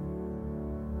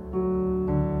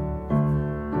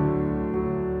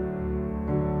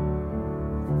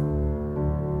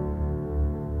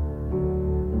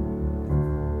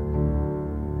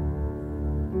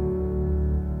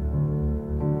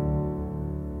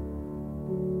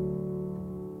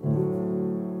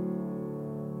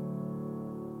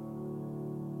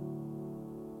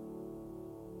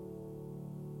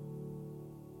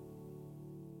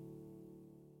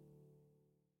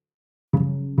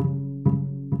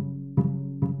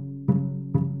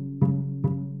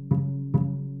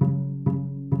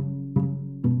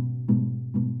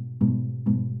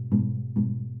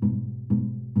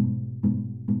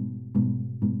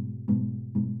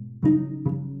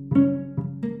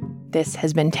 This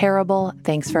has been terrible.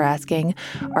 Thanks for asking.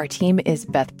 Our team is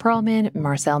Beth Perlman,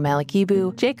 Marcel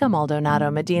Malikibu, Jacob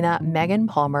Maldonado Medina, Megan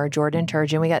Palmer, Jordan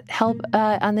Turgeon. We got help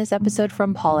on this episode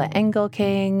from Paula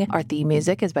Engelking. Our theme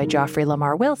music is by Joffrey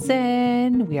Lamar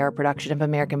Wilson. We are a production of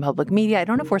American Public Media. I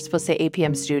don't know if we're supposed to say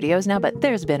APM Studios now, but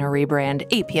there's been a rebrand.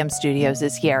 APM Studios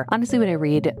is here. Honestly, when I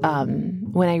read,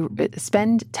 when I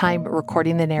spend time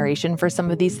recording the narration for some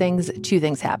of these things, two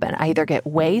things happen. I either get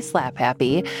way slap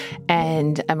happy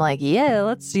and I'm like, yeah,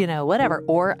 let's, whatever.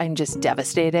 Or I'm just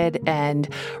devastated. And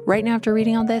right now after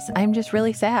reading all this, I'm just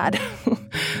really sad.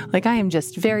 Like I am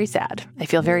just very sad. I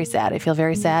feel very sad. I feel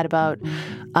very sad about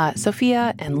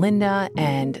Sophia and Linda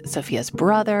and Sophia's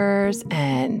brothers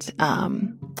and,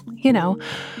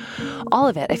 all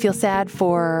of it. I feel sad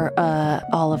for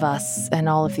all of us and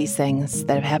all of these things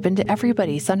that have happened to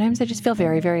everybody. Sometimes I just feel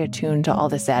very, very attuned to all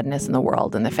the sadness in the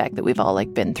world and the fact that we've all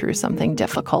been through something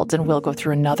difficult and we'll go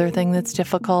through another thing that's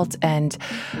difficult and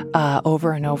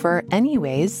over and over.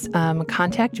 Anyways,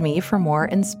 contact me for more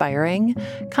inspiring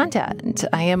content.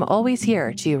 I am always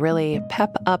here to really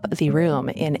pep up the room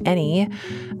in any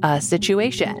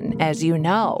situation, as you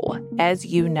know.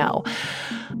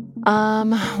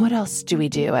 What else do we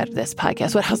do at this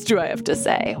podcast? What else do I have to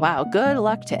say? Wow. Good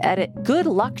luck to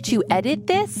edit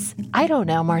this. I don't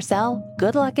know, Marcel.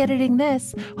 Good luck editing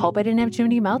this. Hope I didn't have too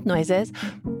many mouth noises.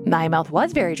 My mouth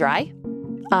was very dry.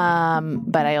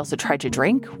 But I also tried to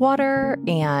drink water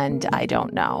and I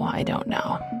don't know. I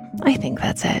think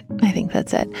that's it.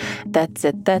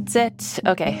 That's it.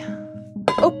 Okay.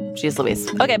 Oh, geez Louise.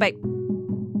 Okay, bye.